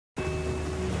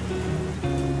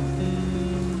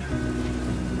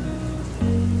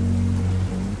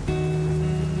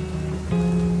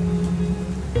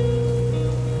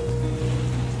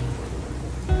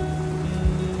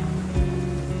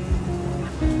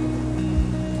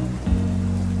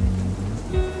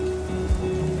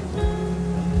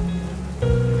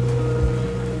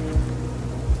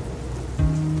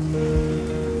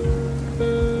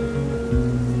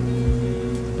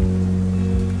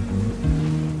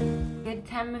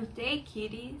time of day,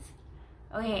 cuties.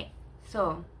 Okay,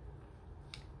 so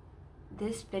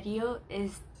this video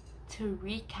is to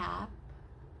recap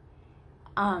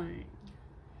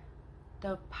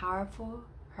the powerful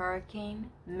Hurricane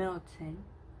Milton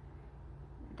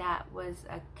that was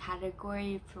a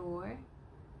Category 4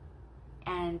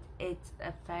 and its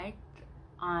effect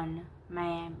on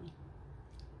Miami.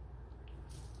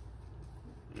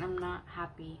 I'm not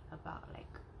happy about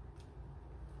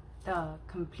the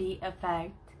complete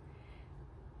effect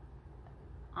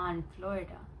on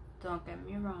Florida. Don't get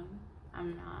me wrong,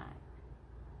 I'm not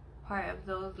part of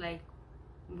those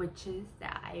witches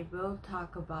that I will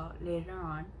talk about later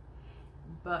on,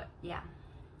 but yeah.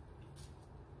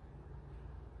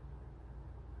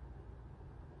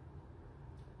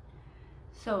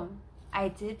 So I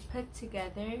did put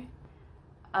together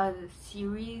a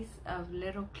series of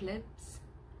little clips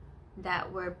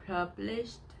that were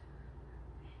published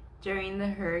during the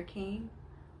hurricane,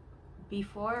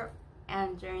 before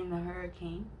and during the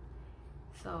hurricane.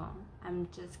 So I'm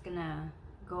just gonna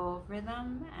go over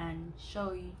them and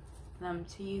show them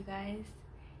to you guys.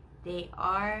 They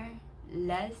are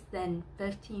less than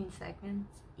 15 seconds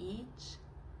each.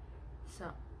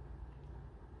 So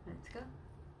let's go.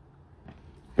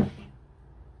 Okay.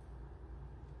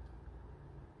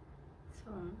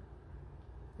 So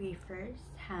we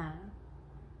first have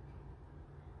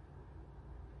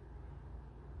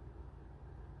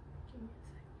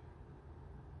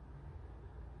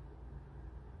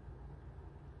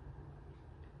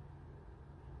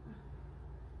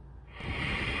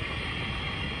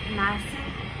massive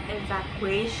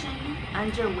evacuation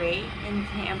underway in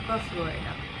Tampa,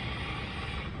 Florida.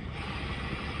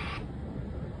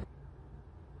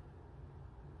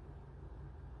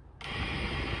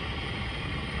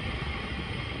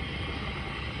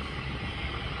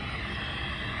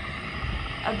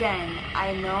 Again,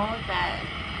 I know that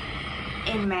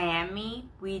in Miami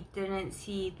we didn't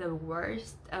see the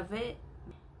worst of it.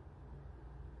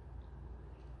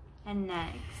 And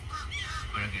next,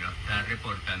 bueno, aquí nos está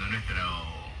reportando nuestro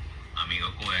amigo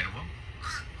Cuervo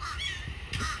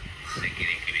de que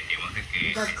definitivamente de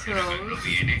que the ese huracán no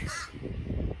viene.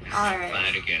 are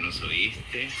Padre, que ya nos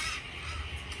oíste,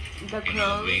 the que no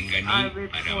crows venga are ni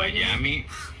para reporting Miami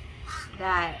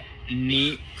that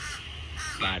ni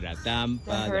para the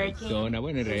Tampa, hurricane Daytona.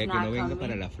 Bueno, en is realidad que not no venga coming.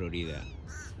 para la Florida,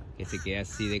 que se quede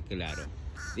así de claro.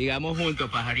 Digamos juntos,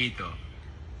 pajarito.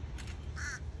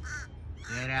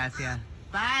 Gracias,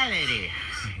 padre.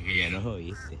 Que ya nos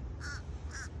oíste.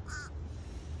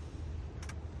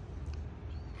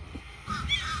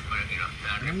 Bueno, aquí nos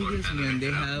está reportando me han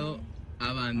dejado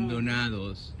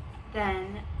abandonados.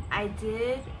 Then I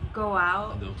did go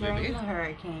out ¿Dos during bebés? the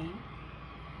hurricane.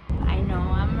 I know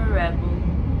I'm a rebel,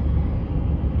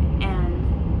 and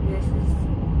this is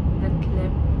the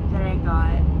clip that I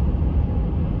got.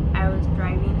 I was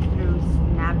driving through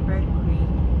Snapper Creek.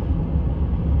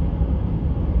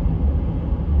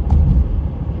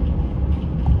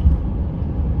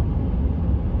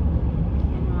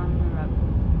 You know I'm a rebel.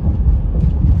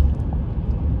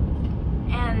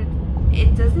 And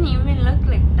it doesn't even look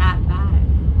like that bad.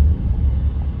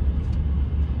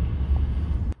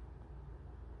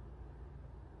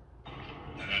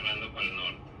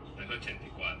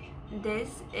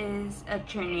 This is a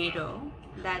tornado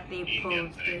that they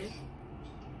posted.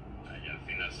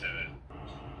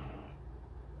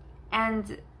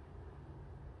 And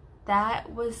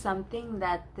that was something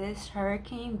that this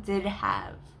hurricane did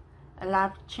have. A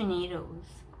lot of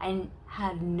tornadoes. I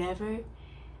had never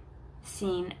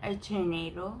seen a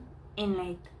tornado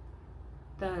in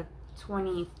the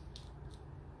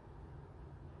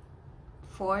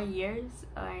 24 years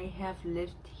I have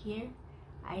lived here.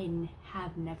 I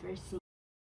have never seen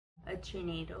a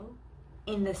tornado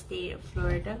in the state of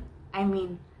Florida. I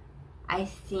mean, I've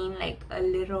seen a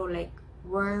little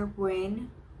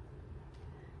whirlwind,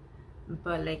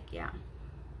 but yeah.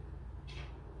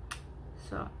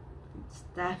 So it's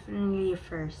definitely a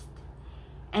first.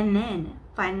 And then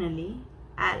finally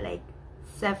at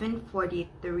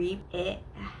 7:43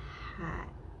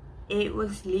 it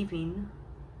was leaving.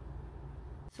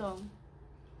 So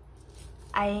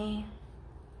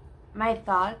my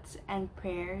thoughts and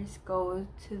prayers go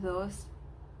to those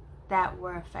that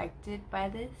were affected by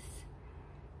this.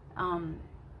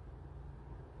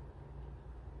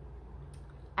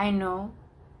 I know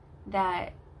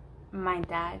that my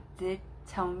dad did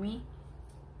tell me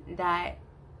that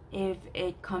if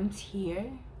it comes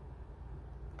here,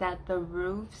 that the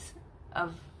roofs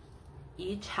of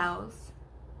each house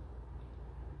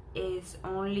is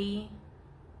only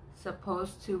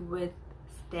supposed to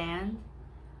withstand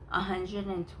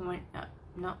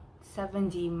no,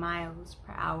 70 miles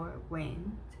per hour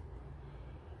wind,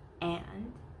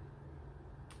 and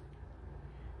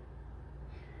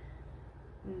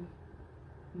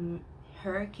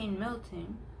Hurricane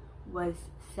Milton was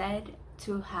said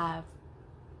to have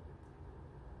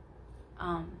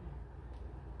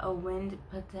a wind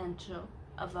potential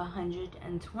of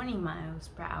 120 miles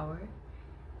per hour.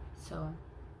 So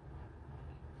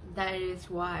that is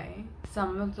why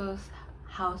some of those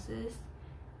houses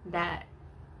that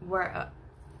were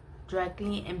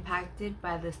directly impacted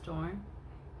by the storm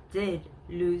did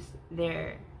lose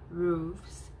their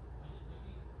roofs.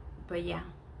 But yeah,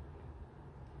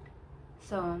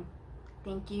 so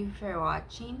thank you for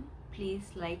watching. Please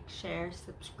like, share,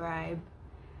 subscribe,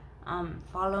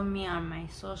 follow me on my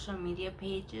social media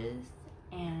pages,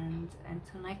 and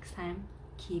until next time,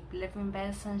 keep living by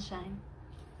the sunshine.